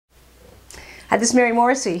Hi, this is Mary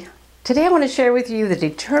Morrissey. Today I want to share with you the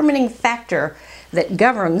determining factor that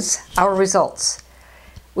governs our results.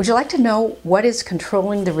 Would you like to know what is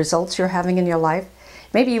controlling the results you're having in your life?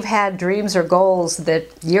 Maybe you've had dreams or goals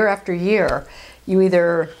that year after year you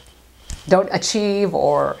either don't achieve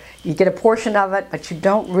or you get a portion of it, but you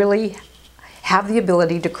don't really have the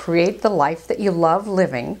ability to create the life that you love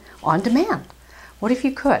living on demand. What if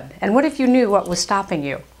you could? And what if you knew what was stopping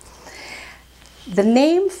you? The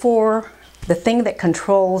name for the thing that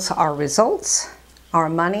controls our results, our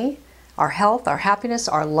money, our health, our happiness,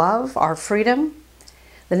 our love, our freedom,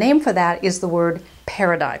 the name for that is the word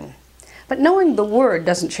paradigm. But knowing the word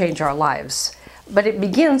doesn't change our lives, but it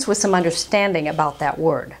begins with some understanding about that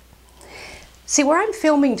word. See, where I'm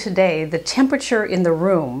filming today, the temperature in the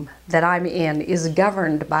room that I'm in is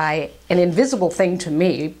governed by an invisible thing to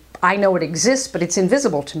me. I know it exists, but it's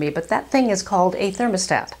invisible to me, but that thing is called a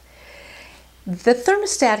thermostat. The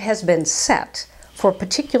thermostat has been set for a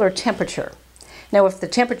particular temperature. Now, if the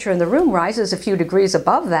temperature in the room rises a few degrees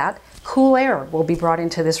above that, cool air will be brought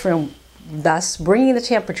into this room, thus bringing the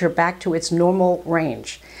temperature back to its normal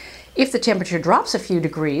range. If the temperature drops a few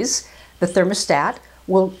degrees, the thermostat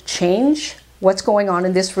will change what's going on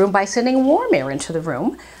in this room by sending warm air into the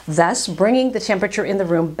room, thus bringing the temperature in the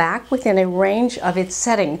room back within a range of its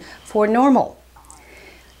setting for normal.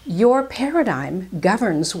 Your paradigm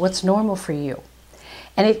governs what's normal for you.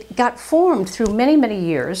 And it got formed through many, many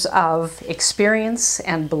years of experience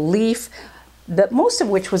and belief, that most of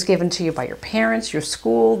which was given to you by your parents, your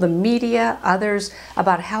school, the media, others,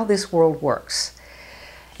 about how this world works.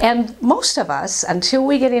 And most of us, until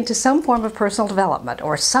we get into some form of personal development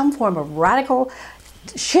or some form of radical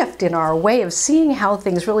shift in our way of seeing how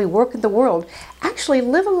things really work in the world, actually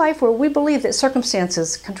live a life where we believe that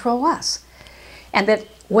circumstances control us and that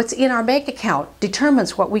what's in our bank account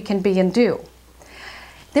determines what we can be and do.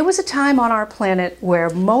 There was a time on our planet where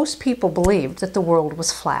most people believed that the world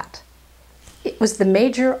was flat. It was the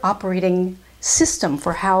major operating system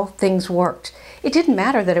for how things worked. It didn't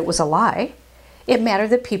matter that it was a lie. It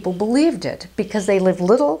mattered that people believed it because they lived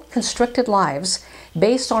little constricted lives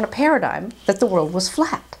based on a paradigm that the world was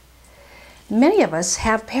flat. Many of us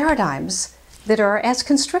have paradigms that are as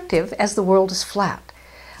constrictive as the world is flat.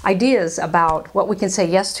 Ideas about what we can say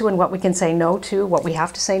yes to and what we can say no to, what we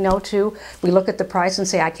have to say no to. We look at the price and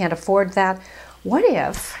say, I can't afford that. What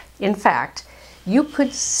if, in fact, you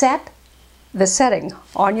could set the setting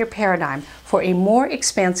on your paradigm for a more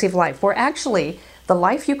expansive life, where actually the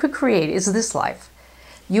life you could create is this life.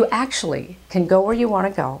 You actually can go where you want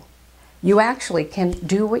to go. You actually can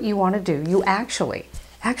do what you want to do. You actually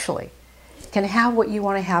can have what you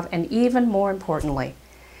want to have, and even more importantly,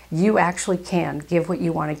 you actually can give what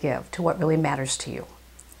you want to give to what really matters to you.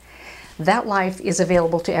 That life is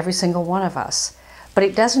available to every single one of us, but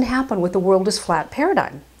it doesn't happen with the world is flat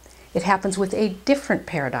paradigm. It happens with a different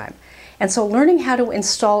paradigm. And so learning how to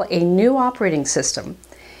install a new operating system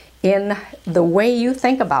in the way you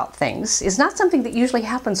think about things is not something that usually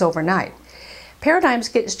happens overnight. Paradigms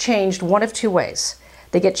get changed one of two ways.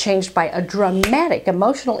 They get changed by a dramatic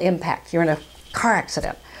emotional impact. You're in a car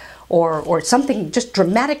accident, or something just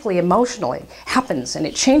dramatically emotionally happens and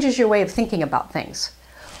it changes your way of thinking about things.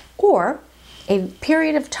 Or a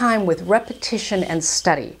period of time with repetition and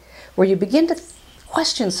study where you begin to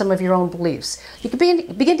question some of your own beliefs. You can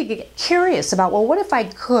begin to get curious about, well, what if I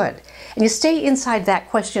could? And you stay inside that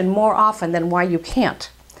question more often than why you can't.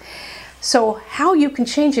 So how you can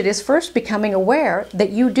change it is first becoming aware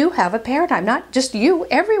that you do have a paradigm. Not just you,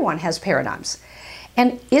 everyone has paradigms.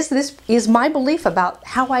 And is my belief about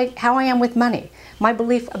how I am with money, my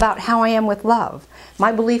belief about how I am with love,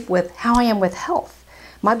 my belief with how I am with health,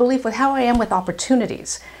 my belief with how I am with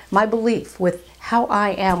opportunities, my belief with how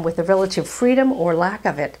I am with the relative freedom or lack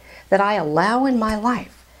of it that I allow in my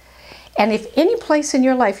life. And if any place in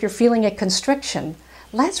your life you're feeling a constriction,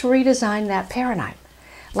 let's redesign that paradigm.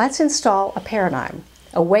 Let's install a paradigm,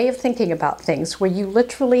 a way of thinking about things where you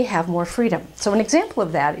literally have more freedom. So an example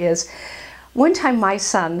of that is, one time my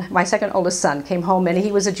son, my second oldest son, came home and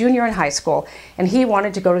he was a junior in high school and he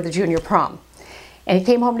wanted to go to the junior prom. And he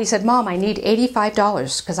came home and he said, Mom, I need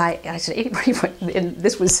 $85. Because I said, and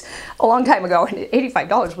this was a long time ago, and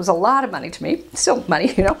 $85 was a lot of money to me, still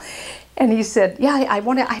money, you know. And he said, yeah,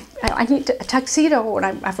 I need a tuxedo,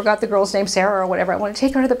 and I forgot the girl's name, Sarah or whatever. I want to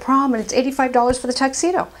take her to the prom, and it's $85 for the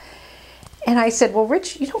tuxedo. And I said, well,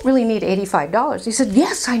 Rich, you don't really need $85. He said,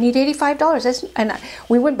 yes, I need $85. And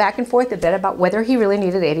we went back and forth a bit about whether he really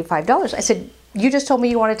needed $85. I said, you just told me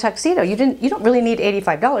you want a tuxedo. You don't really need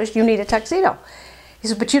 $85. You need a tuxedo. He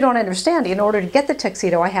said, but you don't understand. In order to get the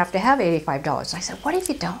tuxedo, I have to have $85. I said, what if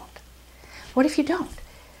you don't? What if you don't?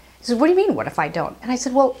 He said, what do you mean, what if I don't? And I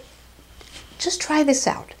said, well, just try this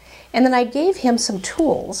out. And then I gave him some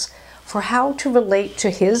tools for how to relate to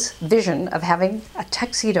his vision of having a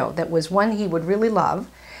tuxedo that was one he would really love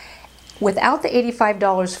without the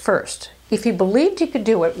 $85 first. If he believed he could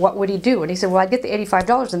do it, what would he do? And he said, well, I'd get the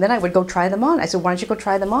 $85 and then I would go try them on. I said, why don't you go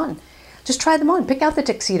try them on? Just try them on. Pick out the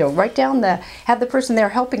tuxedo. Have the person there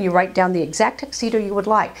helping you write down the exact tuxedo you would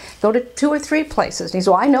like. Go to 2 or 3 places. And he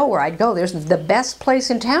said, well, I know where I'd go. There's the best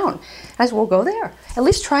place in town. I said, well, go there. At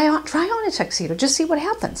least try on a tuxedo. Just see what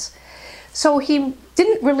happens. So he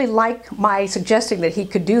didn't really like my suggesting that he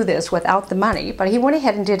could do this without the money, but he went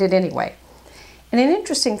ahead and did it anyway. And an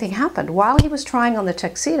interesting thing happened. While he was trying on the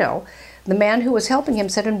tuxedo, the man who was helping him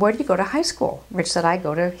said, and where did you go to high school? Rich said, I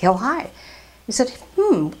go to Hill High. He said,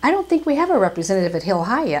 I don't think we have a representative at Hill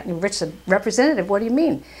High yet. And Rich said, representative, what do you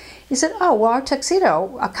mean? He said, oh, well, our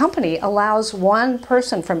tuxedo, a company allows one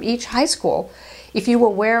person from each high school. If you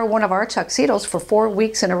will wear one of our tuxedos for 4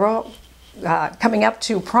 weeks in a row, coming up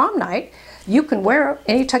to prom night, you can wear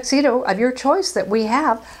any tuxedo of your choice that we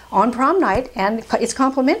have on prom night, and it's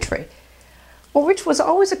complimentary. Well, Rich was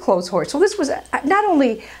always a clothes horse. So this was not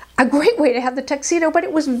only a great way to have the tuxedo, but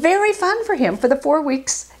it was very fun for him for the 4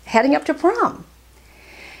 weeks heading up to prom.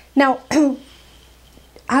 Now,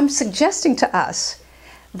 I'm suggesting to us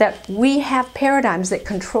that we have paradigms that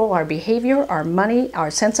control our behavior, our money,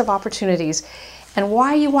 our sense of opportunities, and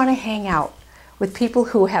why you want to hang out with people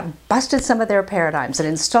who have busted some of their paradigms and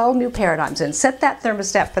installed new paradigms and set that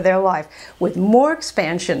thermostat for their life with more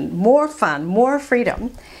expansion, more fun, more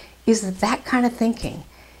freedom, is that that kind of thinking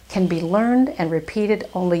can be learned and repeated.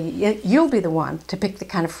 Only you'll be the one to pick the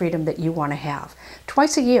kind of freedom that you want to have.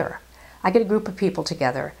 Twice a year, I get a group of people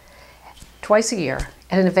together, twice a year,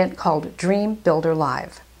 at an event called Dream Builder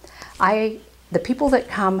Live. The people that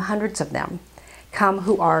come, hundreds of them, come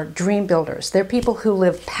who are dream builders. They're people who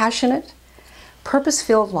live passionate,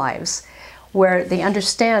 purpose-filled lives where they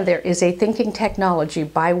understand there is a thinking technology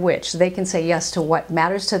by which they can say yes to what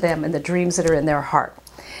matters to them and the dreams that are in their heart.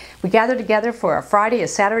 We gather together for a Friday, a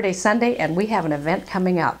Saturday, Sunday, and we have an event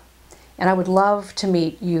coming up. And I would love to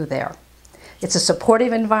meet you there. It's a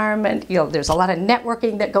supportive environment. There's a lot of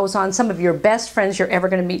networking that goes on. Some of your best friends you're ever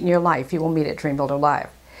going to meet in your life, you will meet at Dream Builder Live.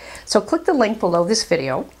 So click the link below this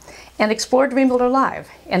video and explore Dream Builder Live.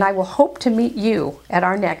 And I will hope to meet you at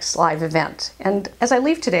our next live event. And as I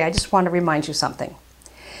leave today, I just want to remind you something.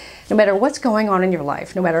 No matter what's going on in your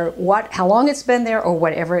life, no matter how long it's been there or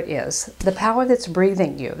whatever it is, the power that's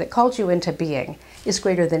breathing you, that called you into being, is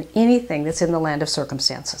greater than anything that's in the land of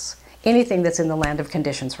circumstances, anything that's in the land of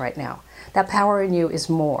conditions right now. That power in you is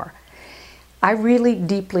more. I really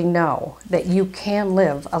deeply know that you can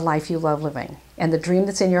live a life you love living, and the dream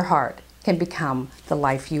that's in your heart can become the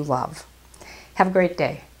life you love. Have a great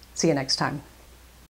day. See you next time.